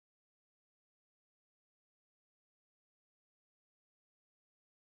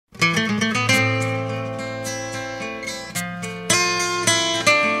तिम्रा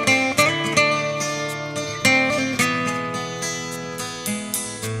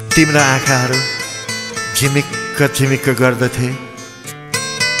आँखाहरू झिमिक्क झिमिक्क गर्दथे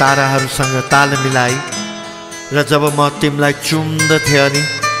ताराहरूसँग ताल मिलाई र जब म तिमीलाई चुम्दथे अनि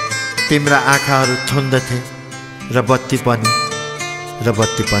तिम्रा आँखाहरू थुन्दथे र बत्ती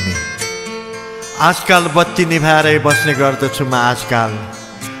पनि आजकल बत्ती निभाएरै बस्ने गर्दछु म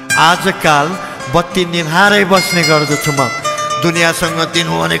आजकल बत्ती निभाएरै बस्ने गर्दछु म दुनियाँसँग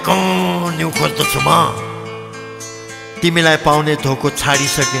दिनु भनेको न्यु खोज्दछु म तिमीलाई पाउने धोको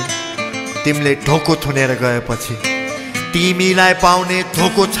छाडिसके तिमीले ढोको थुनेर गएपछि तिमीलाई पाउने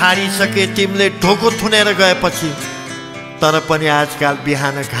धोको छाडिसके तिमीले ढोको थुनेर गएपछि तर पनि आजकल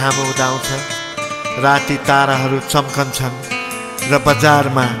बिहान घाम उदाउँछ राति ताराहरू चम्कन्छन् र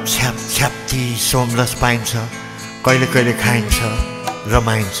बजारमा छ्याप छ्याप्ती सोमरस पाइन्छ कहिले कहिले खाइन्छ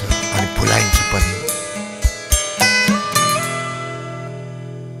रमाइन्छ अनि भुलाइन्छ पनि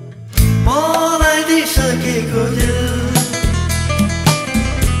मलाई दिइसकेको दिल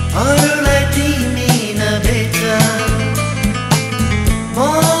अरूलाई तिमी नभेट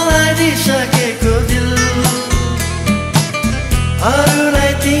मलाई दिइसकेको दिल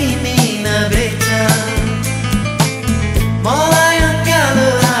अरूलाई तिमी नभेट मलाई अङ्गालो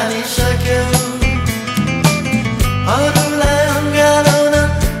हालिसक्यौ अरूलाई अङ्गालो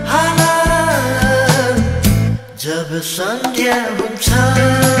नहाल जब सन्ध्या हुन्छ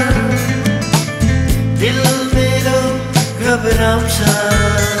दिल मेरो घबराउँछ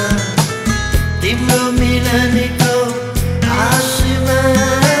तिम्रो मिलनको आशमा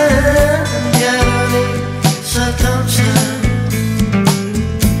ज्यारोले सताउँछ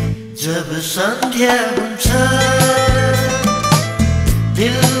जब सन्ध्या हुन्छ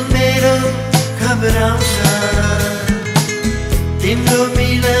दिल मेरो घबराउँछ तिम्रो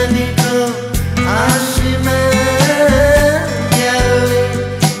मिलनको आशमा ज्यारोले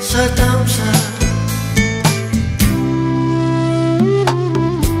सताउँछ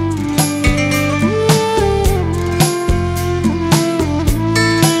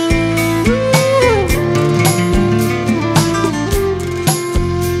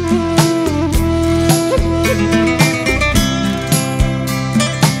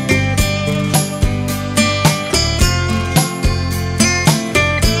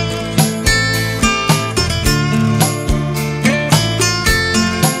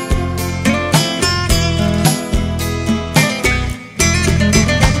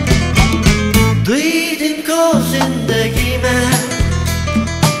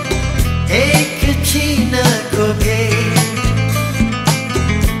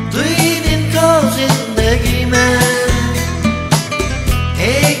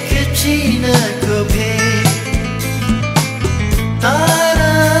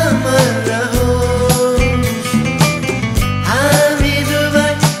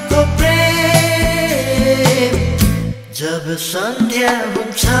सन्ध्या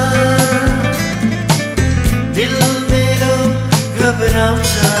हुन्छ दिल मेरो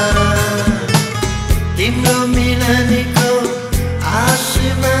घबराउँछ तिम्रो मिलनको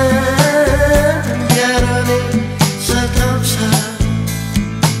आशमा ज्यारोले सताउँछ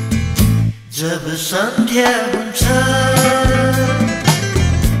जब सन्ध्या हुन्छ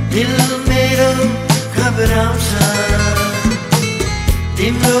दिल मेरो घबराउँछ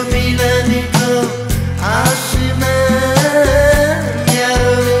तिम्रो मिलनको आशमा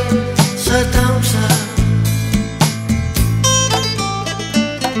ज्यारोले सताउँछ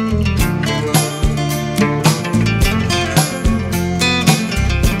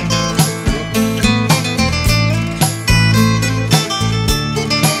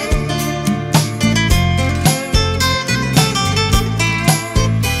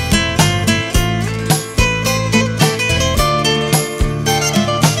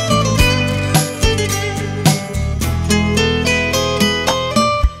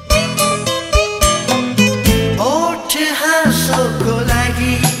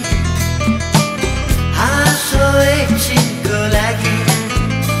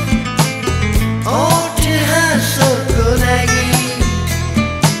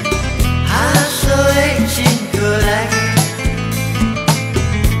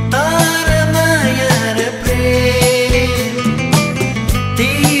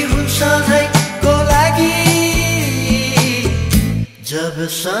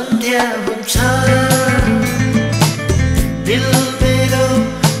सन्ध्या हुन्छ दिल मेरो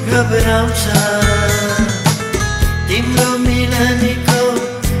घबराउँछ तिम्रो मिलनको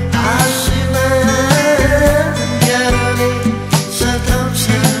आशमा ज्यारोले सताउँछ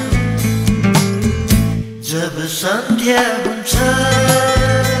जब सन्ध्या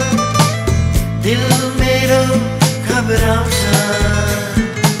हुन्छ घबराउँछ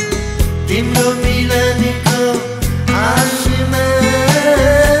तिम्रो मिलनको आशमा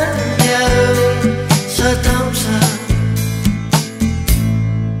न्यारो सताउँछ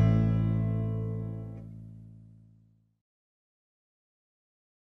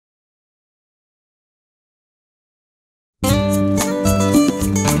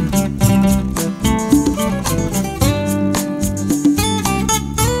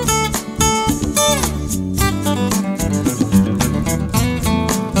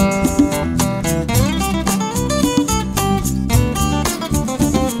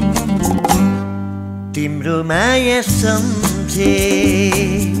माया सम्झे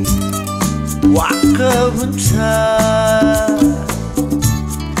वाक्क हुन्छ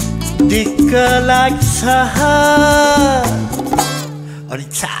दिक्क लाग्छ अनि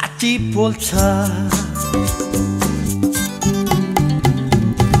छाती पोल्छ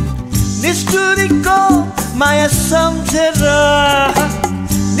निष्ठुरीको माया सम्झेर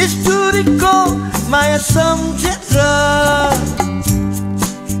निष्ठुरीको माया सम्झेर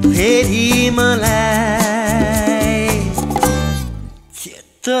फेरि मलाई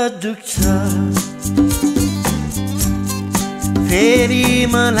चित्त दुख्छ फेरि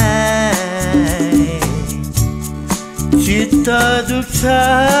मलाई चित्त दुख्छ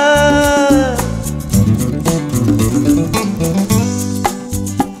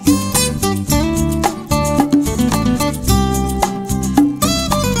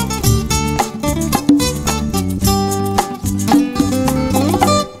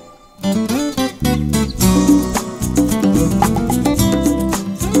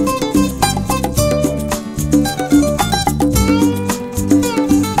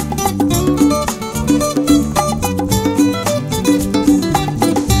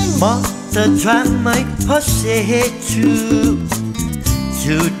ध्वानमै फसेछु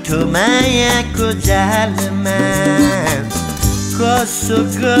झुठो मायाको जालमा कसो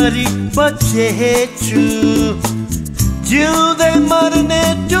गरी बचेछु जिउँदै मर्ने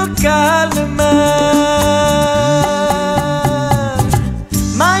त्यो कालमा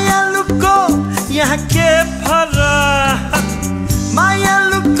मायालुको यहाँ के फरक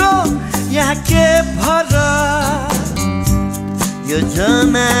मायालुको यहाँ के फरक यो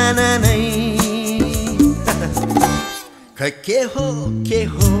जमाना नै खै के हो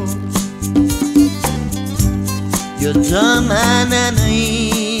यो जमाना नै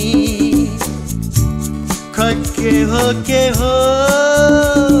खै के हो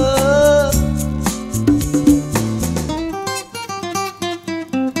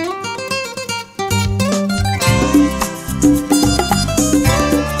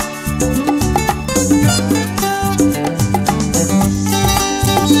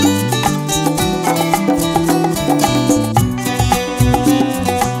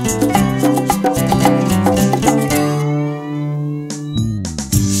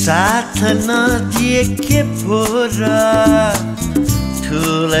साथ नदिए के पो र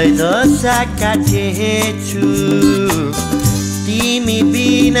ठुलै दशा काटेछु तिमी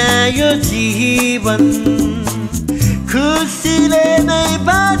बिना यो जीवन खुसीले नै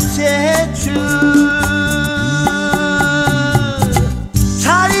बाँचेछु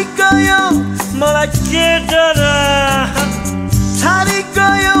छाडी गयो मलाई के डर छाडी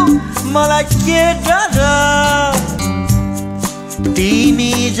गयो मलाई के डर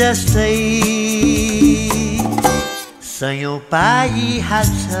तिमी जस्तै सयौं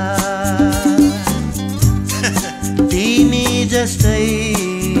पाइहाल्छ तिमी जस्तै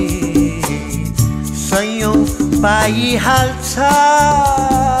सयौं पाइहाल्छ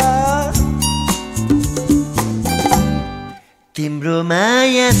तिम्रो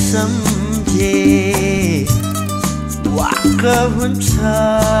माया सम्झे वाक्क हुन्छ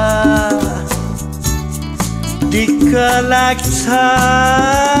दिक्क लाग्छ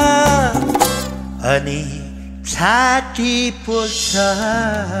अनि छाती पोल्छ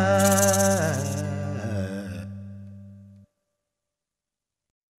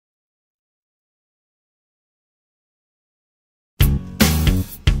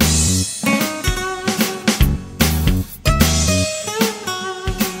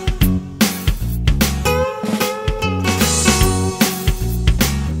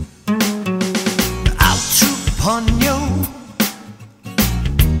भन्यो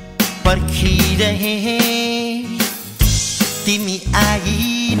पर्खिरहे तिमी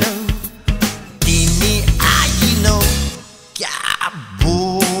आइनौ क्या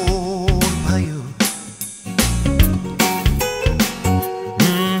बोर भयो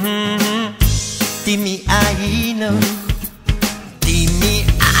तिमी आइनौ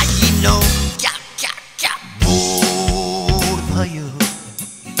क्या बोर भयो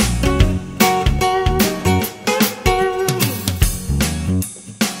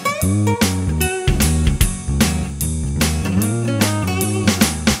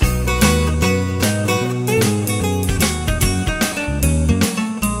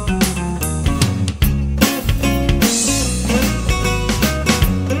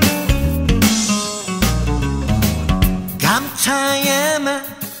छायामा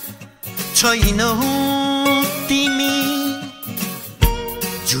छैनौ तिमी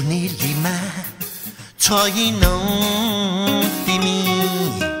जुनेलीमा छैनौ तिमी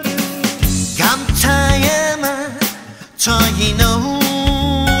घाम छायामा छैनौ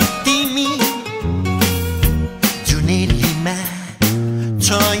तिमी जुनेलीमा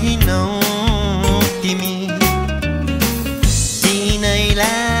छैनौ तिमी दिनै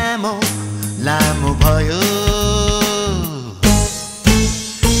लामो लामो भयो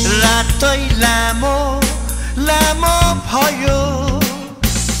रातै लामो लामो भयो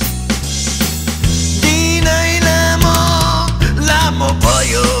दिनै लामो लामो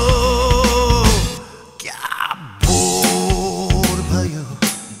भयो क्या बोर भयो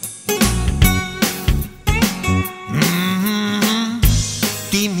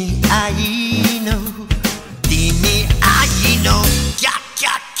तिमी आइनौ क्या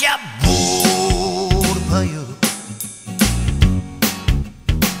क्या क्या बोर भयो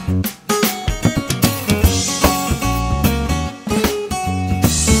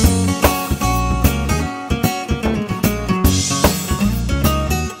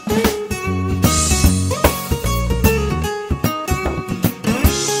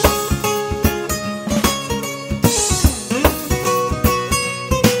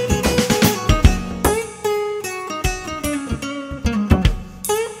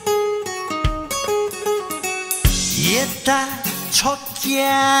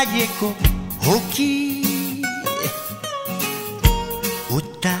छक्याएको हो कि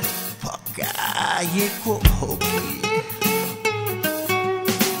उता फकाएको हो कि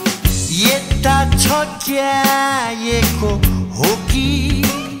यता छक्याएको हो कि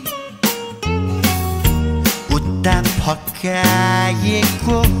उता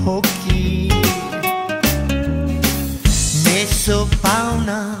फकाएको हो कि मेसो पाउन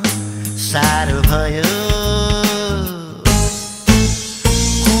साह्रो भयो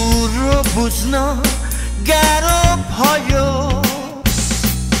बुझ्न गाह्रो भयो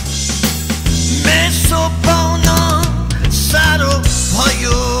मेसो पाउन साह्रो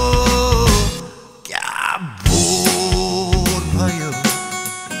भयो क्या बोर भयो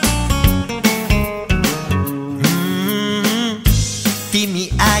तिमी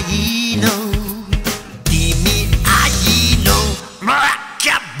आइनौ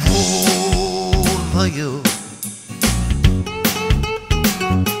क्या बोर भयो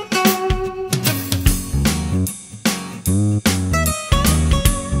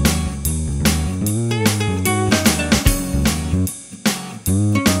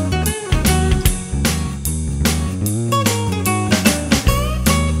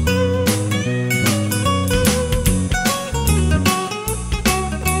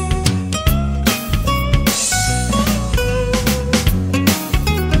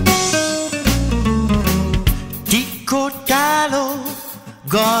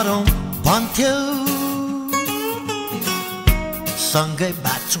गरौँ भन्थ्यौ सँगै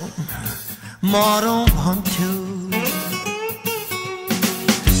बाँचौँ मरौँ भन्थ्यौ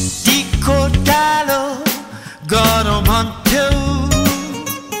टिको टालो गरौँ भन्थ्यौ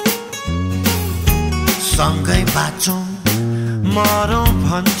सँगै बाँचौँ मरौँ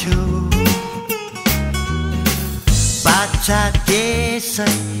भन्थ्यौ बाचा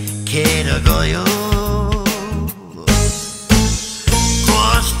त्यसै खेर गयो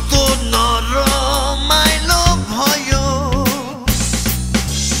कस्तो नरमाइलो भयो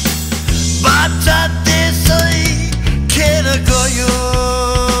बाचा त्यसै खेर गयो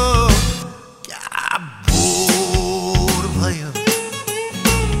क्या बोर भयो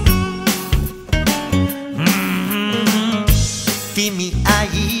तिमी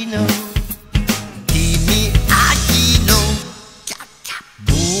आइनौ क्या क्या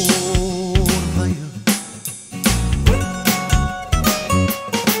बोर भयो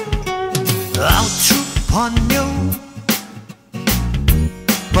आउँछु भन्यौ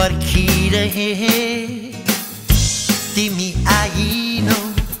पर्खिरहे तिमी आइनौ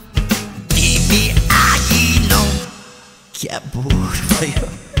क्या बोर भयो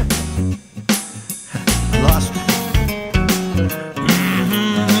Lost.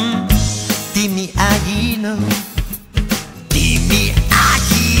 तिमी आइनौ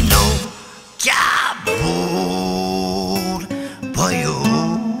क्या बोर भयो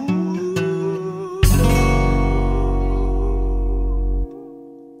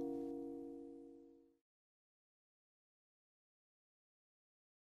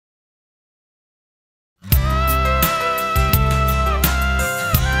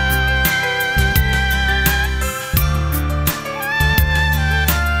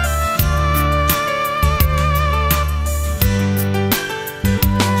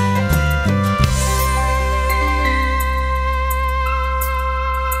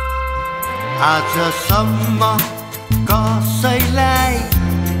आजसम्म कसैलाई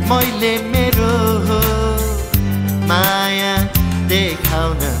मैले मेरो माया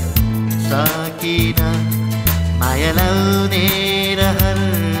देखाउन सकिन माया लाउने रहर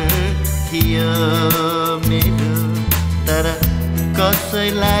थियो मेरो तर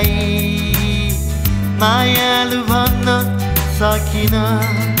कसैलाई मायालु भन्न सकिन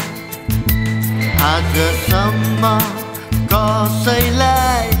आजसम्म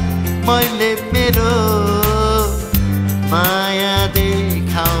कसैलाई मैले मेरो माया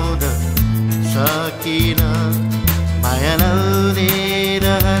देखाउन सकिन माया लाउने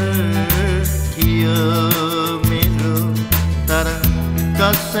रहर थियो मेरो तर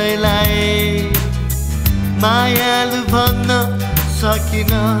कसैलाई मायालु भन्न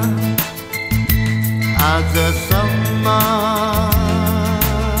सकिन आजसम्म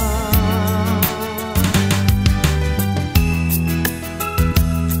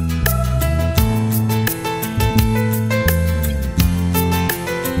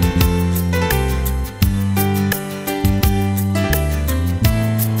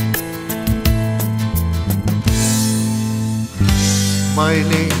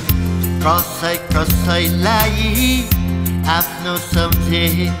मैले कसैलाई आफ्नो सम्झे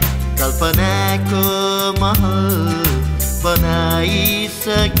कल्पनाको महल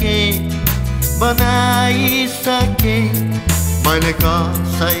बनाइसके मैले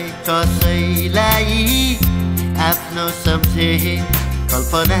कसैलाई आफ्नो सम्झे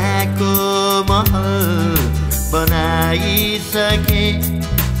कल्पनाको महल बनाइसके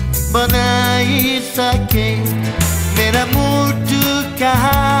मेरा मुटु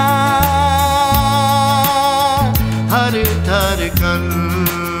कहाँ हर धडकन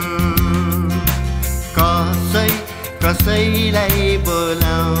कसैलाई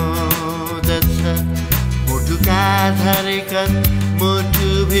बोलाउँदछ मुटुका धडकन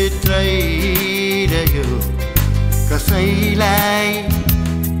मुटुभित्रै रह्यो कसैलाई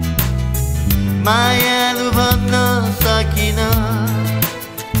मायालु भन्न सकिन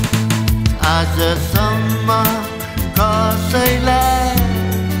आजसम्म कसैलाई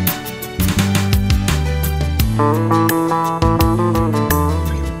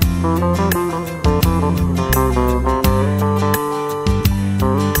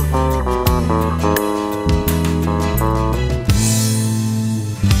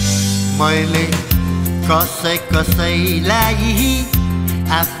मैले कसैलाई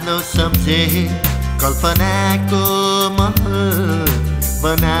आफ्नो सम्झे कल्पनाको महल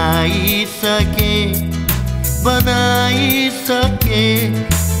बनाइसके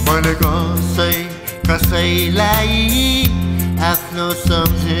मैले कसैलाई आफ्नो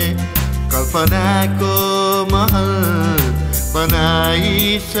सम्झे कल्पनाको महल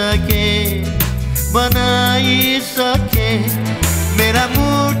बनाइसके मेरा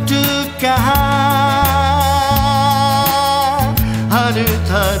मुटु कहाँ हर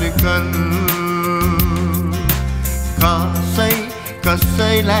धडकन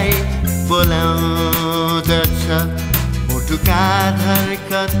कसैलाई बोलाउँदछ मुटुका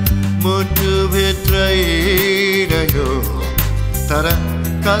धडकन मुटुभित्रै रह्यो तर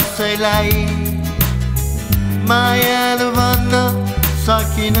कसैलाई मायालु भन्न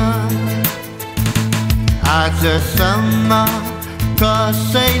सकिन आजसम्म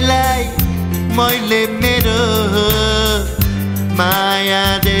कसैलाई मैले मेरो माया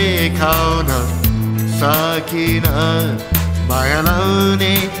देखाउन सकिन माया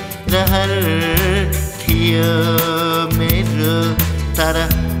लाउने रहर थियो मेरो तर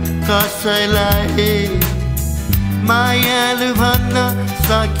कसैलाई मायालु भन्न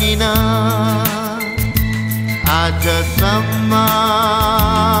सकिन आजसम्म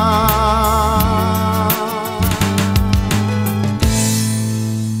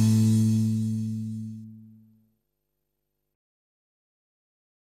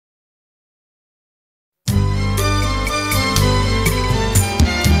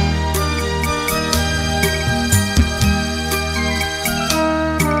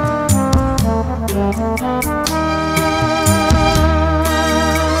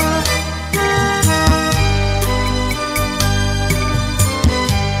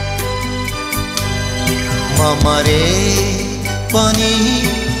मरे पनि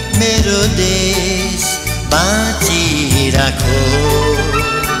मेरो देश बाँचिराखो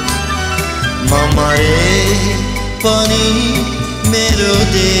मरे पनि मेरो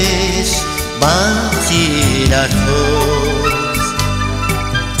देश बाँचिराखो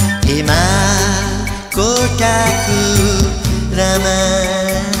हिमालको टाकुरामा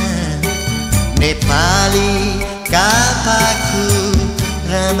नेपाली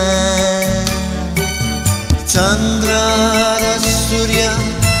पाखुरामा चन्द्र र सूर्य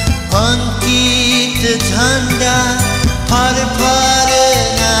अंकी झण्डा फरफर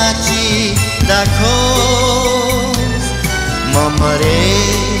नाचिराखोस् म मरे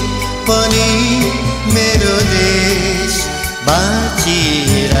पनि मेरो देश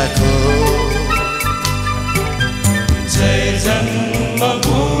बाँचिराखोस् जय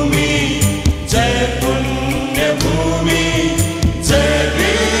जन्मभूमि जय पुण्यभूमि जय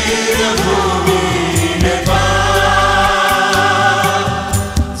वीरभूमि नेपाल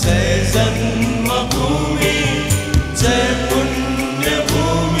जय जन्मभूमि जय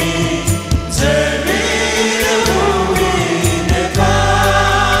पुण्यभूमि जय वीरभूमि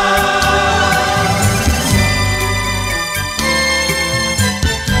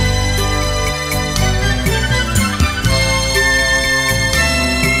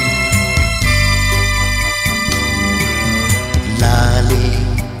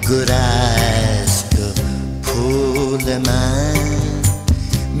गुराँसको फुलमा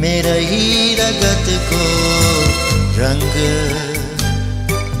मेरै रगतको रंग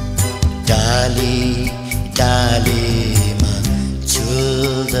डाली डालीमा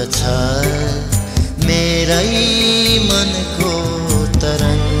झुल्दछ मेरै मनको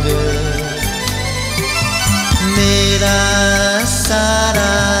तरंग मेरा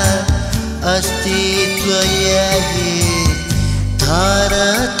सारा अस्तित्व यही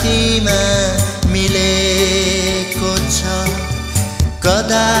धरतीमा मिलेको छ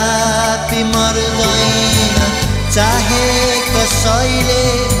कदापि मर्दैन चाहे कसैले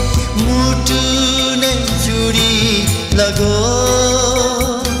मुटु नै जुडी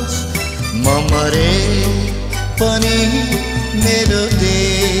लगोस् म मरे पनि मेरो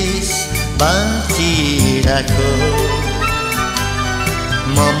देश बाँचिराखोस्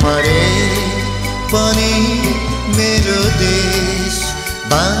म मरे पनि मेरो देश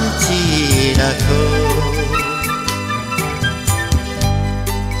बाँचिराखोस्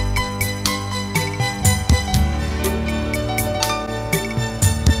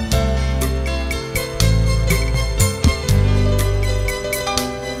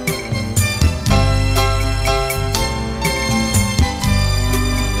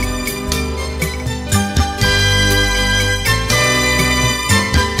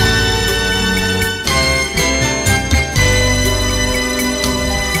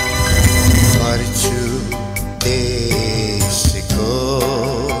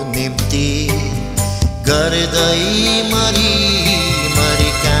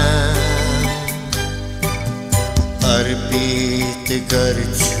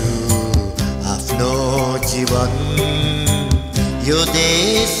गर्छु आफ्नो जीवन यो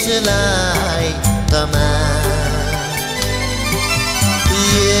देशलाई तमा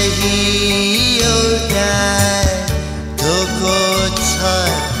यही एउटा धोको छ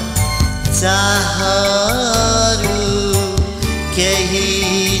चाहहरू केही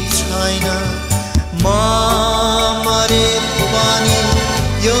छैन म मरे पनि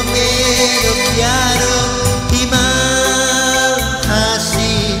यो मेरो प्यारो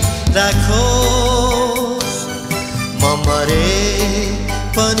राखोस् म मरे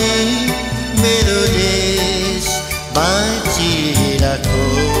पनि मेरो देश बाँचिराखोस्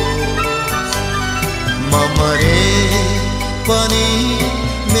म मरे पनि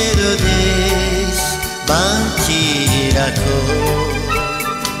मेरो देश बाँचिराखोस्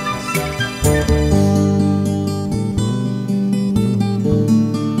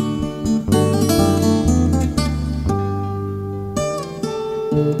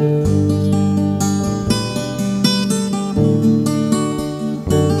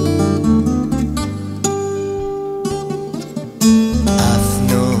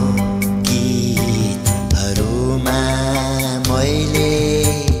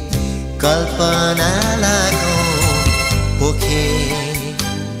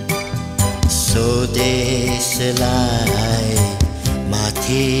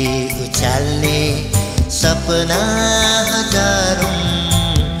माथि उचाल्ने सपना हजारौं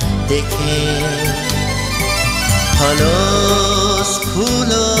देखे फलोस्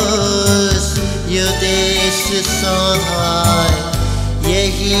फुलोस् यो देश सधैँ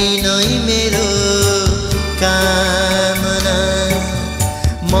यही नै मेरो कामना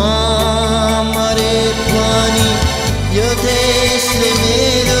म मरे पनि यो देशले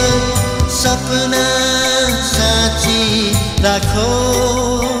मेरो सपना साँची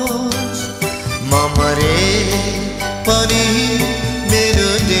राखोस् म मरे पनि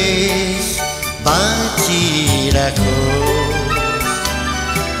मेरो देश बाँचिराखोस्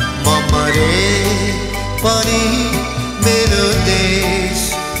म मरे पनि मेरो देश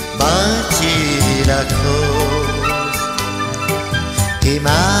बाँचिराखोस्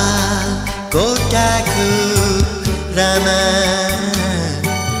हिमाल कोटाको रामा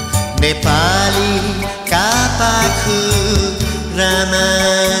नेपाली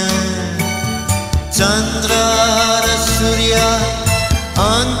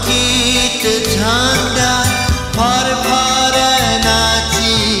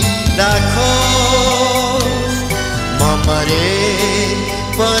राखोस् म मरे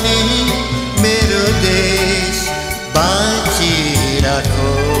पनि मेरो देश बाँचिराखोस्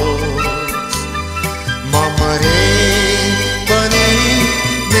म मरे पनि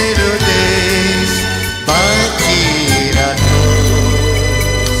मेरो देश बाँचिराखोस्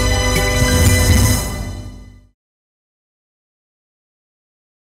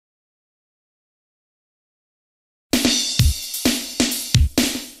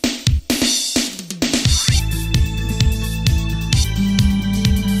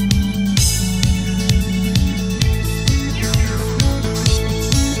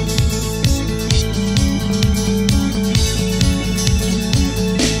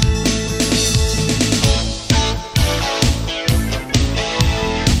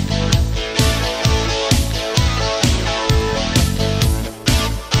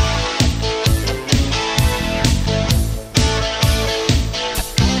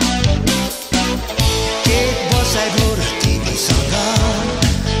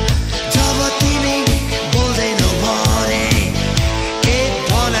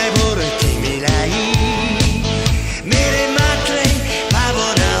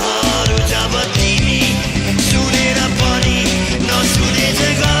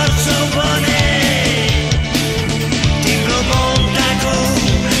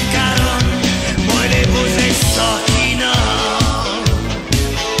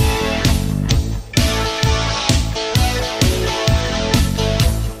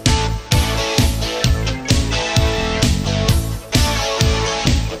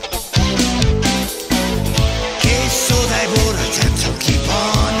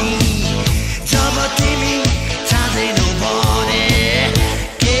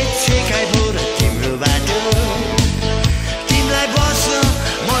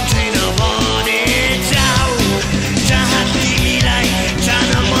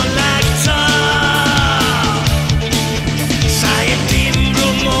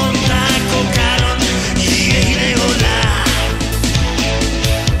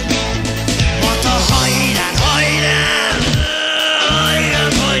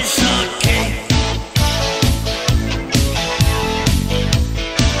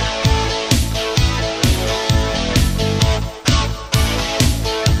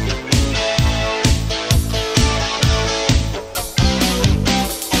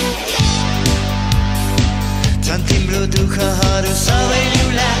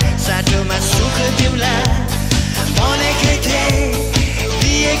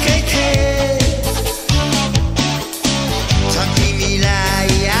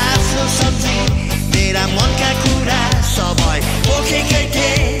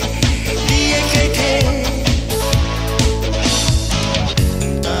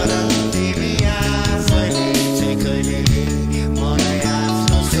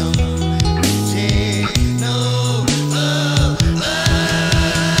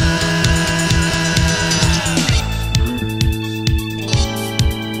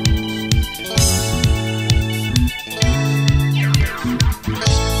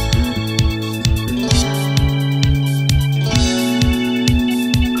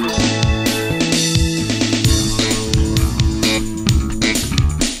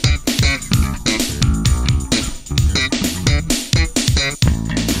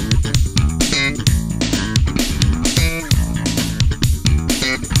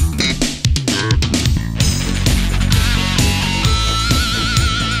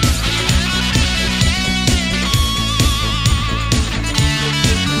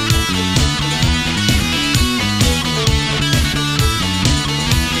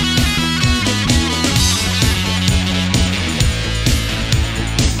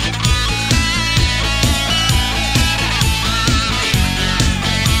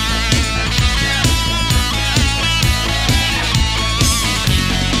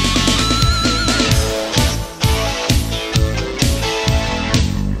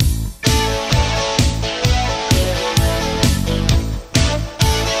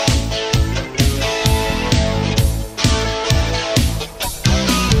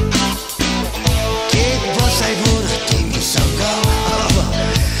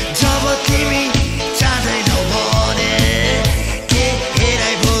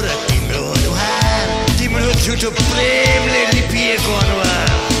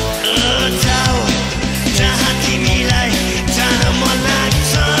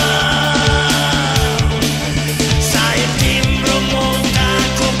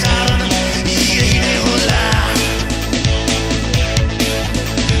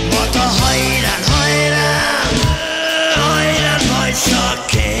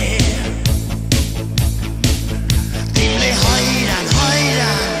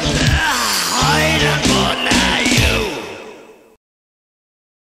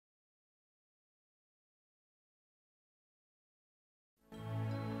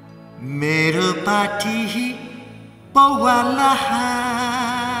पाठी पौवाला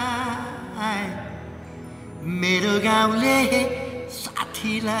मेरो गाउँले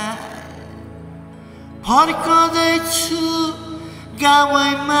साथीलाई फर्कदैछु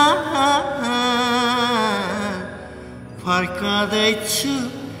गाउँमा फर्कदैछु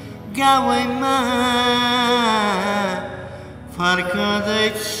गाउँमा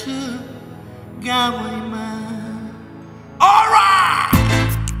फर्कदैछु गाउँमा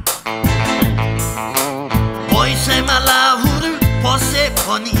पैसैमा लाहुर पसे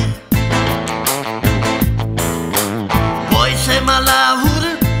पनि पैसैमा लाहुर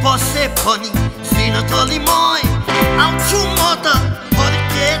पसे पनि सिनतली मै आउँछु म त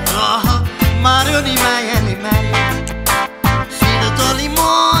फर्केर मार्यो नि मायाले मार्यो सिनतली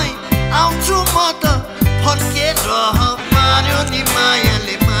मै आउँछु म त फर्केर मार्यो नि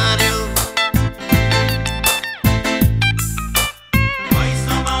मायाले मार्यो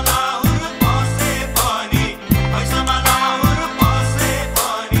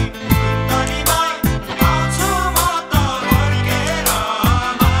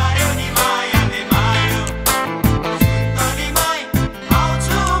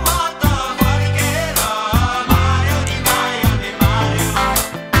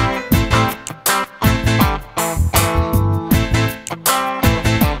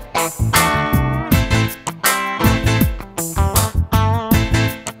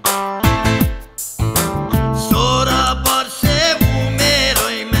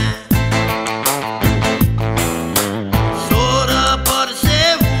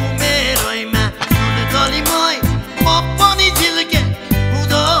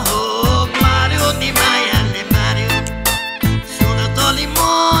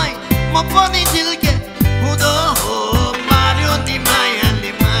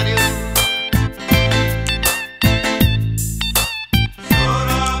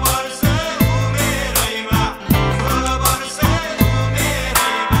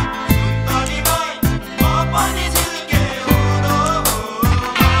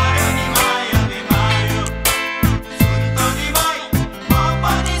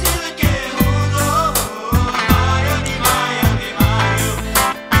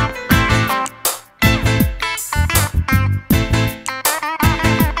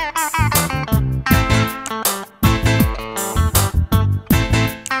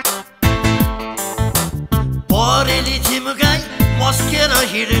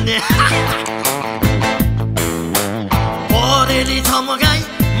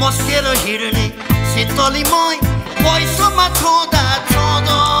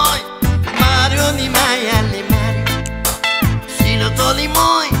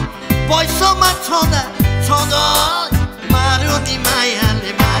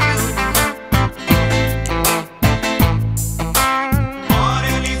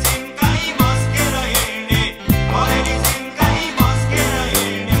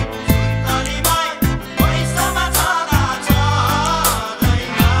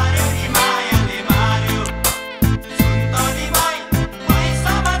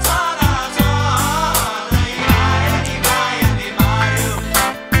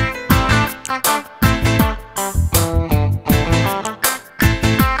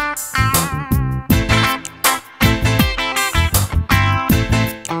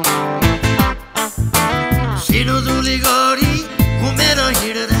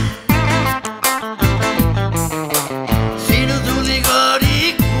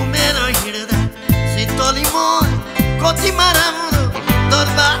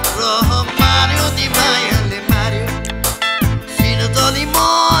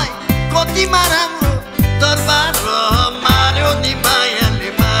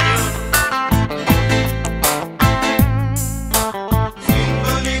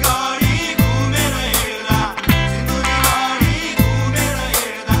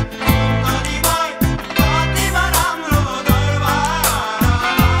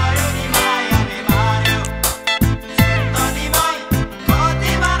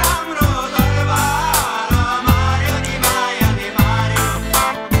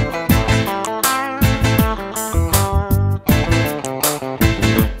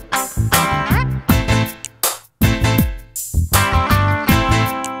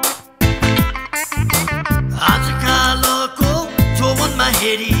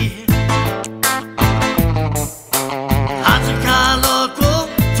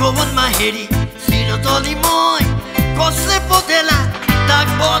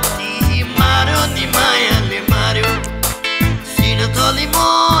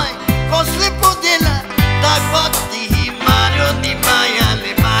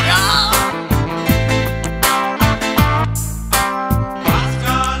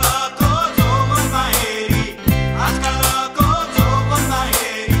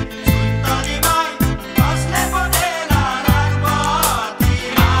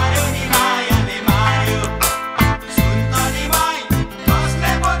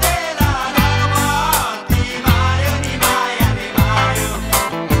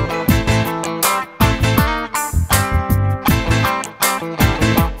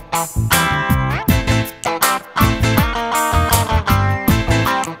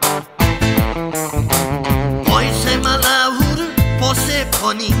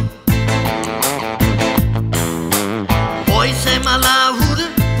पनि पैसैमा लाहुर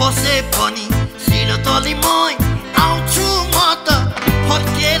बसे पनि सिरतली मै आउँछु म त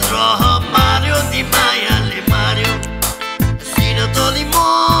फर्केर मार्यो नि मायाले मार्यो सिरतली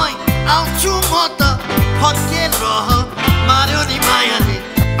मै आउँछु म त फर्केर मार्यो नि मायाले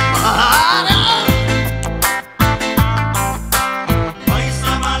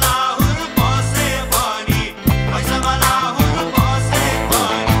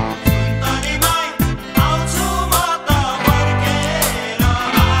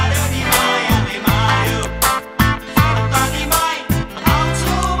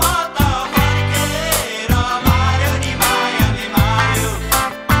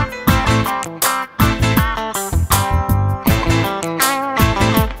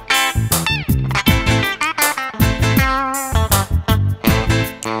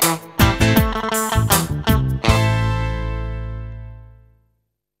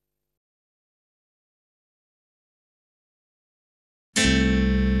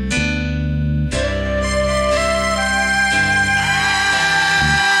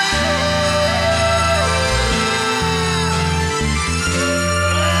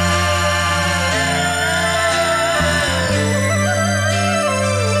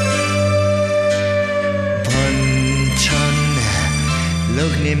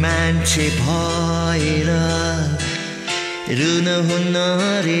मान्छे भएर रुन हुन्न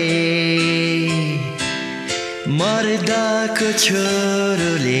रे मर्दाको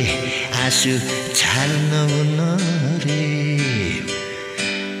छोरोले आँसु छाल्न हुन्न रे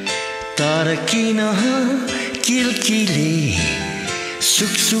तर किन किलकिले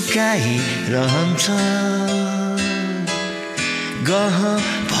सुकसुकाइ रहन्छ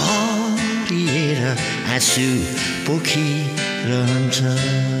गहभरिएर आँसु पोखिरहन्छ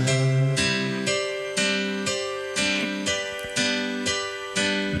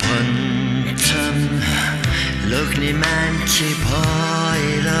भन्छन् लोग्ने मान्छे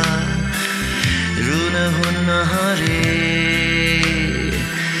भएर रुन हुन्न रे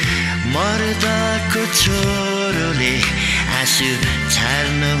मर्दाको छोरोले आँसु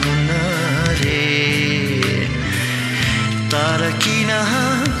छाड्न हुन्न रे तर किन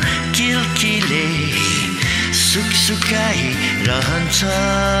किलकिले सुकसुकाइ रहन्छ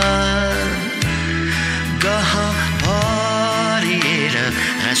गहभरिएर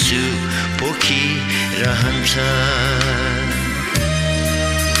आँसु पोखिरहन्छ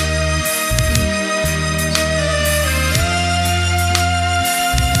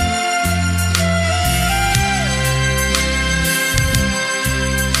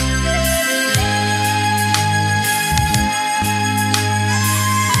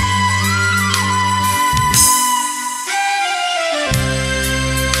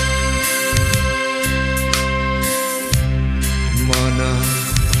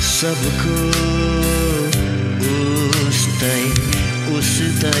सबको उस्तै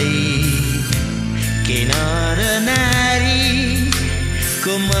उस्तै किनार नारी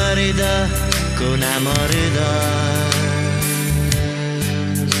को मर्दा को नमर्दा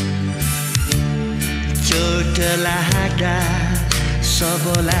चोट लाग्दा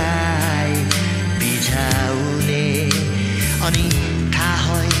सबलाई बिझाउने अनि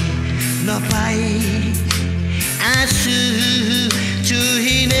थाहै नपाई आँसु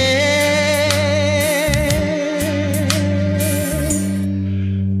चुहिने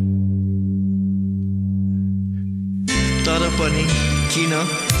तर पनि किन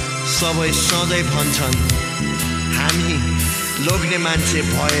सबै सधैँ भन्छन् हामी लोग्ने मान्छे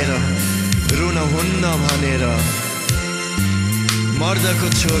भएर रुन हुन्न भनेर मर्दको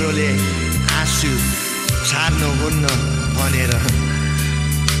छोरोले आँसु छाड्नु हुन्न भनेर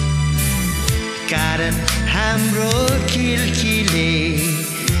कारण हाम्रो किलकिले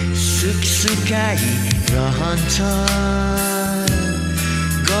सुकसुकाइ रहन्छ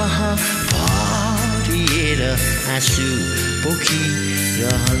गहभरिएर आँसु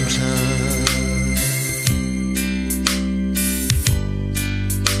पोखिरहन्छ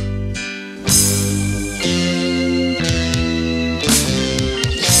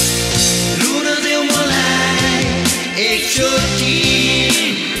रुन देऊ मलाई एकचोटि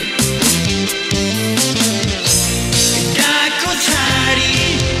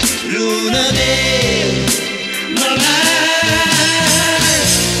रुन दे मलाई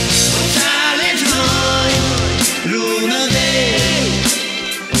बचाले झै रुन दे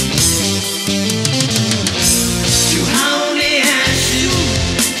चुहाउने आँसु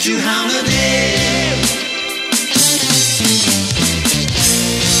चुहाउन दे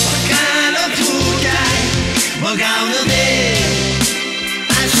पकालो फुटाइ बगाउन दे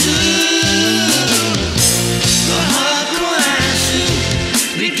आँसु गहको आँसु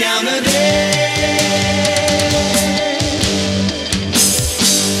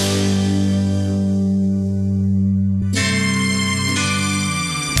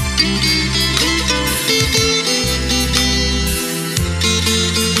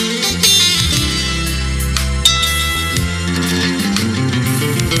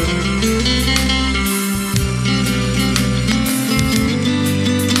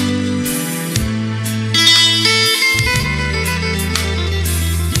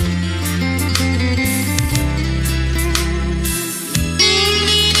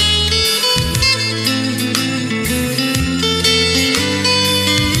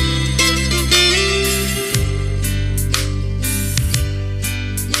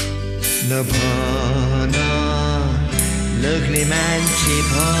नभन लोग्ने मान्छे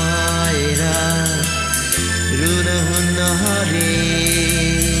भएर रुनुहुन्न हरे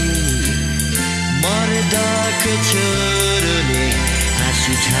मर्दाको छोरोले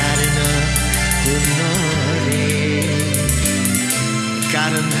आँसु छाड्न हुन्न रे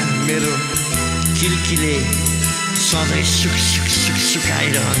कारण मेरो किर्कीले सधैँ सुख सुख सुख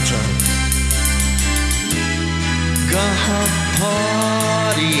सुखाइरहन्छ गह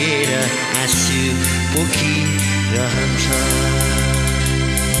भरिएर आँसु पोखिरहन्छ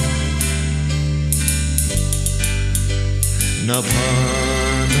नभन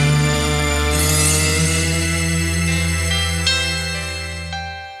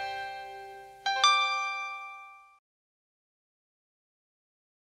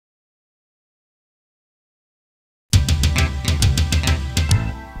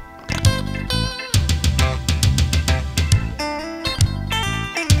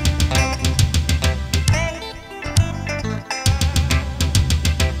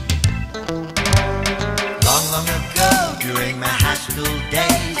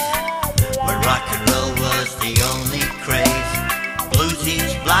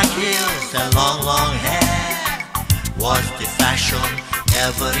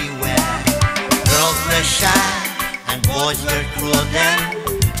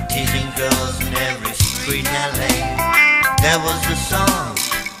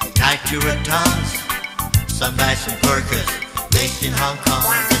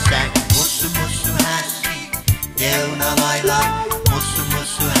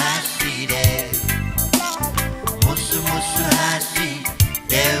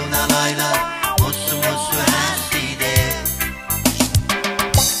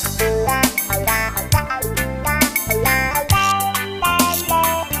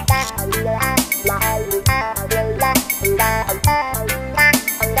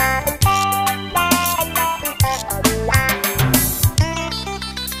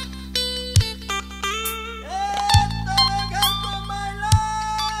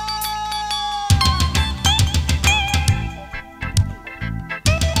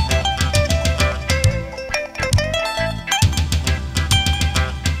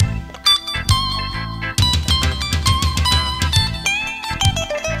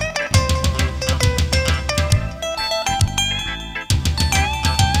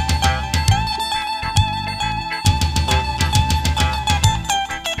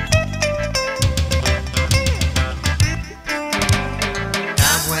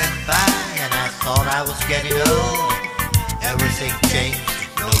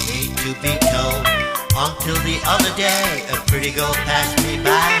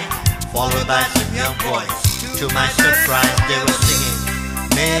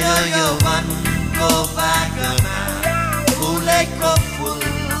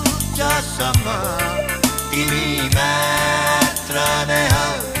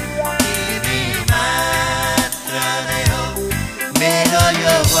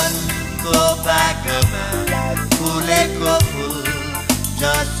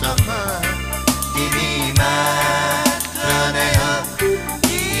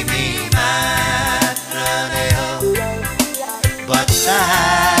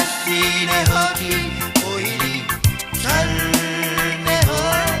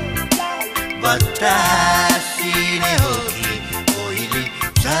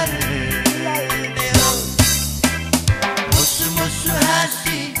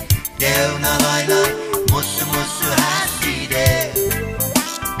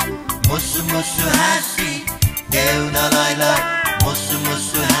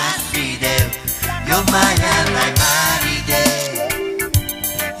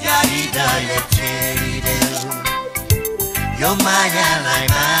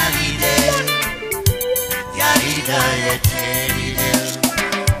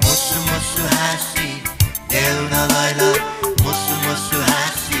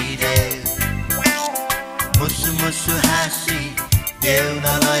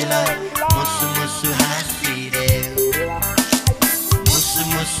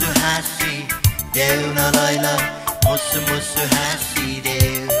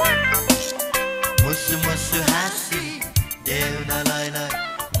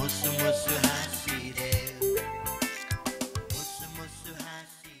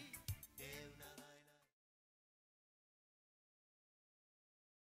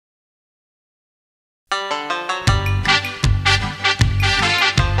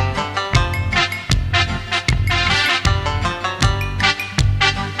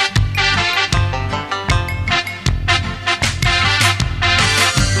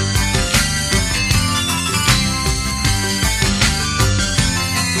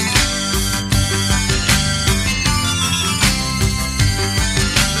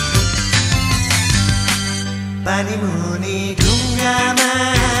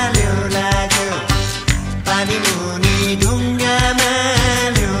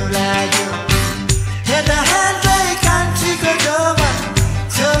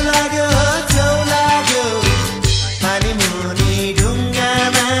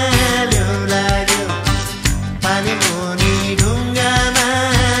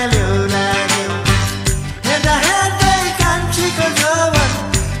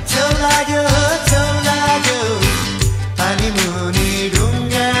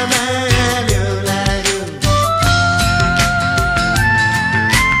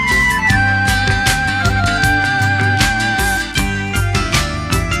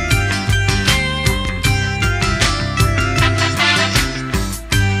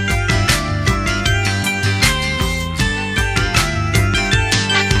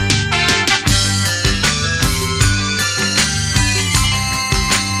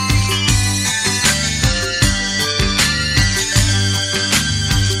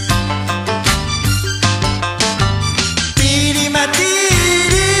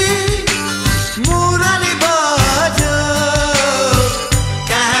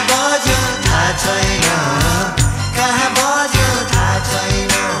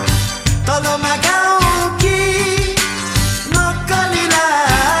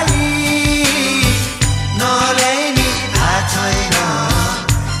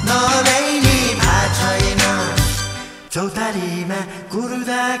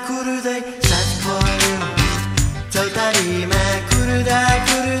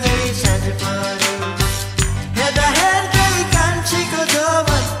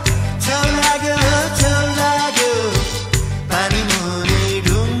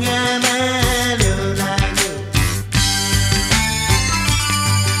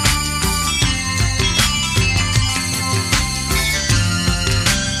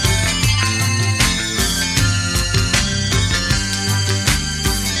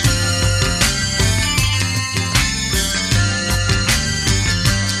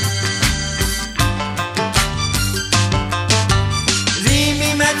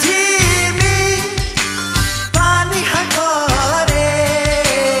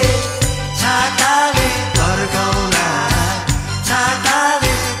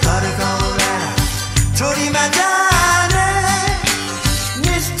छोरीमा जाने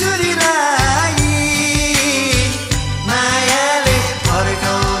निष्ठुरीलाई मायाले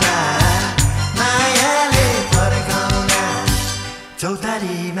फर्काउला मायाले फर्काउला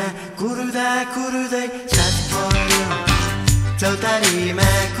चौतारीमा कुरुदा कुरुदै साँझ पर्यो चौतारीमा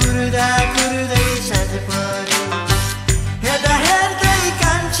कुरुदा कुरुदै साँझ पर्यो हेर्दा हेर्दै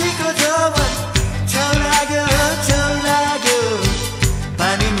कान्छीको जवान छेउ लाग्यो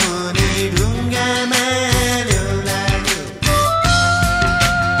पानी मुनि ढुङ्गामा ल्याउ लाग्यो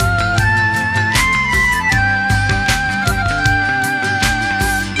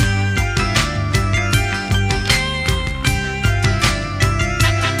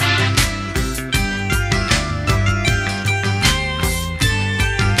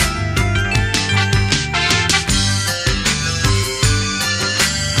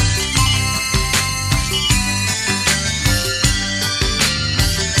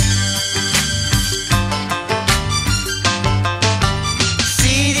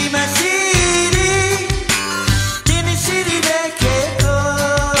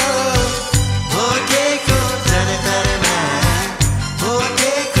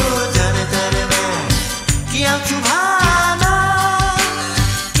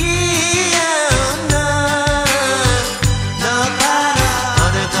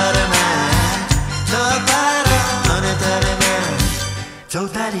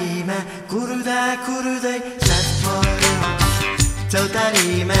चौतारीमा कुरुदा कुरुदै साँझ पर्यो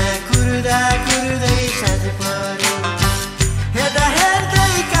चौतारीमा कुरुदा कुरुदै साँझ पर्यो हेर्दा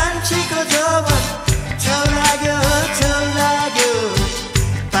हेर्दै कान्छीको जवान छेउ लाग्यो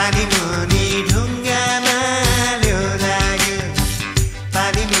पानी मुनि ढुङ्गामा ल्याउ लाग्यो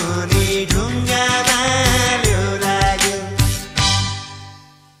पानी मुनि ढुङ्गामा ल्याउ लाग्यो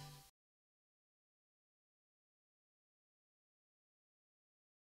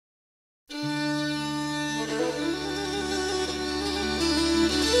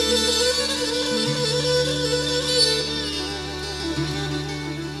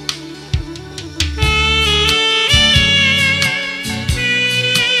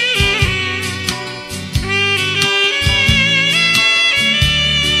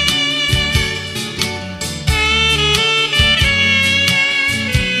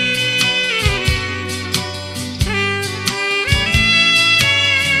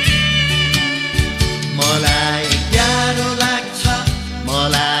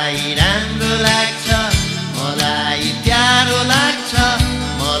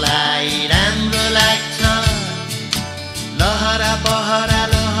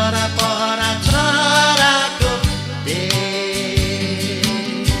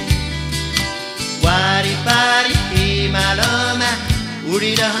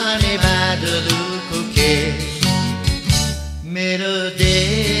उडिरहने बादलको केश मेरो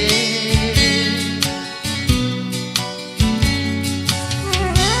देश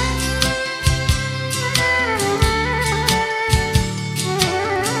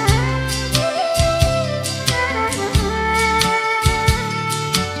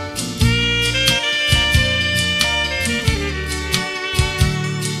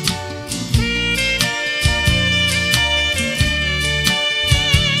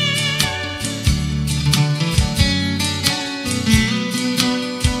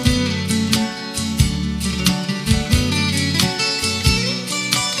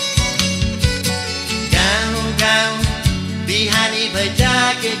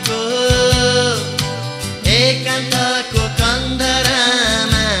जागेको एकान्तको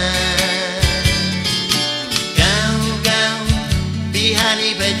कन्दरामा गाउँ गाउँ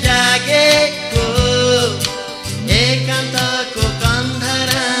बिहानी भई जागेको एकान्तको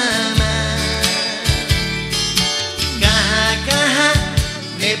कन्दरामा कहाँ कहाँ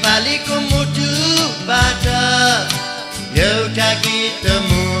नेपालीको मुटुबाट एउटा गीत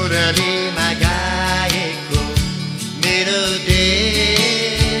मुरलीमा गाएको मेरो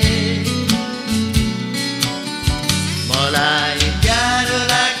देश मलाई प्यारो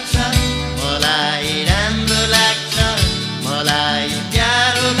लाग्छ मलाई राम्रो लाग्छ मलाई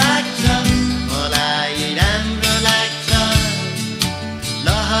प्यारो लाग्छ मलाई राम्रो लाग्छ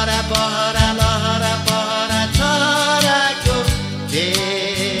लहरा पहरा चराको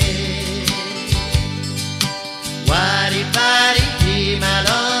देश वारी पारी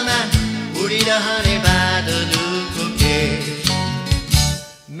हिमाल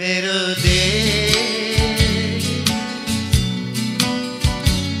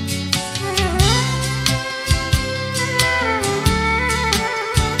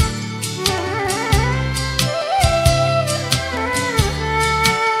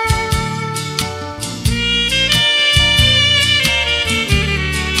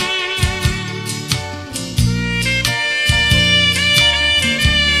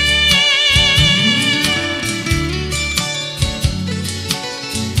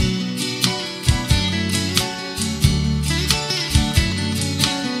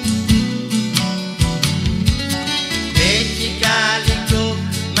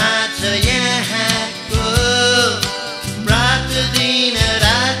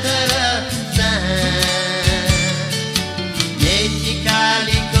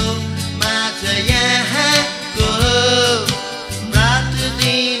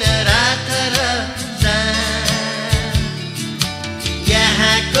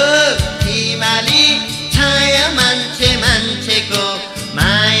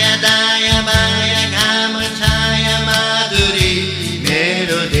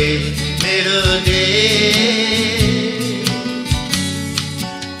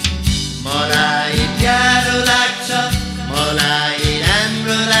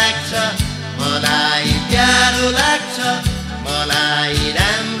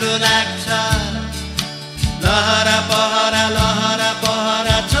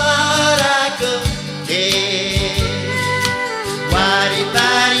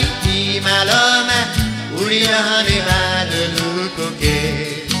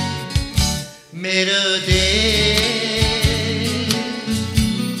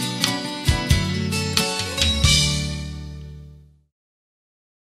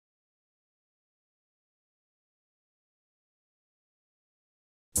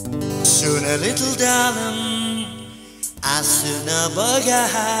Soon a little darling, आँसु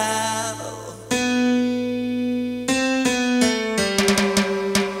नबगाऊ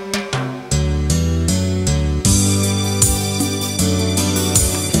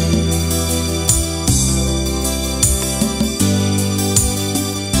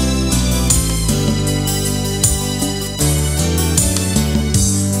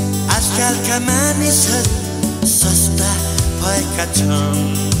आजकलका मानिसहरू सस्ता भएका छन्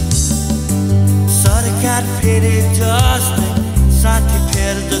सरकार फेरे जस्तै साथी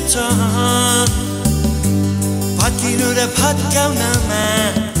फेर्दछन् भत्किनु र भत्काउनमा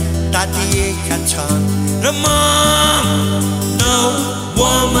तातिएका छन् र म no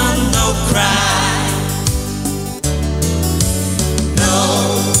woman no cry no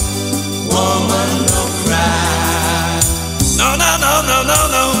woman no cry no no no no no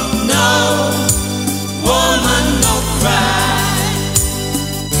no no woman no cry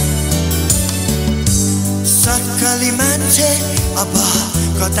सक्कली मान्छे अब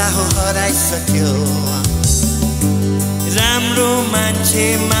कता हो हराइसक्यो राम्रो मान्छे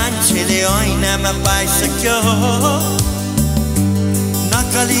मान्छेले ऐनामा पाइसक्यो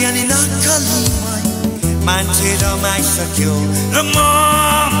नक्कली अनि नक्कलीमै मान्छे रमाइसक्यो र म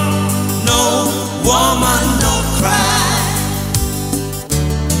no woman no cry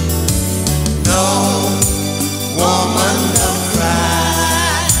no woman no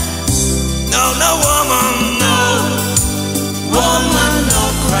cry no no woman no woman no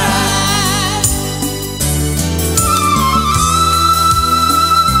cry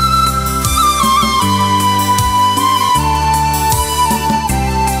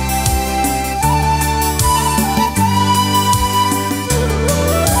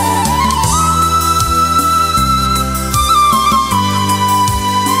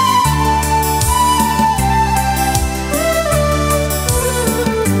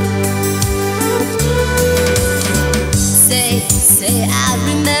Say I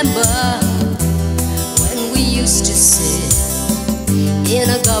remember when we used to sit in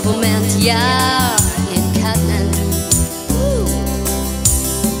a government yard in Kathmandu.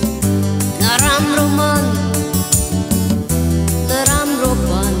 Naramro man, naramro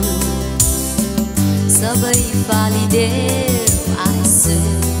pan, sabai falideu I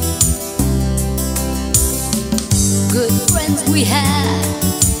said. Good friends we had,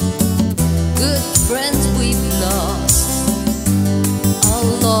 good friends we've lost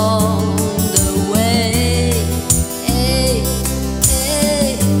along the way. Hey,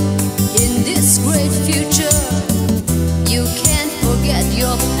 hey. In this great future, you can't forget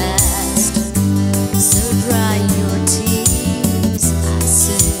your past. So dry your tears, I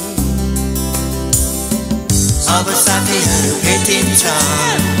say. अब साथीहरू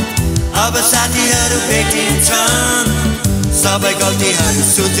भेटिन्छन् अब साथीहरू भेटिन्छन् सबै गल्तीहरू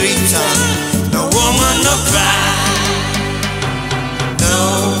सुध्रिन्छन् No woman no cry No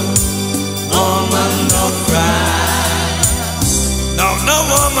woman no cry No no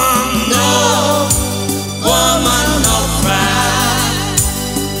woman no woman no cry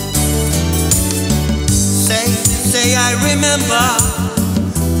Say I remember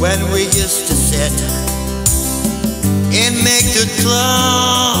when we used to sit in Make-Good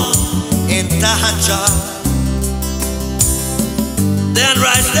Club in Aaja Then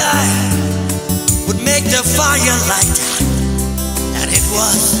Shrestha would make the fire light and it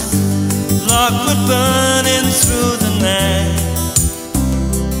was logwood burning through the night.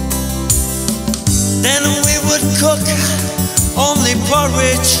 Then we would cook only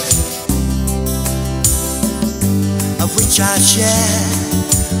porridge of which I share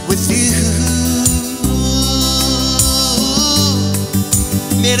with you.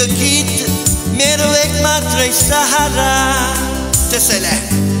 Mero git, mero ek matrai sahara. त्यसैले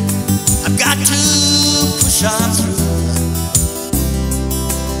I've got to push on through.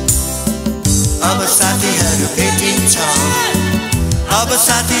 अब साथीहरू भेटिन्छन् अब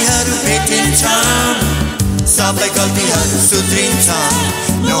साथीहरू भेटिन्छन् सबै गल्तीहरू सुध्रिन्छन्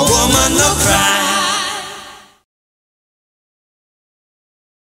No woman no cry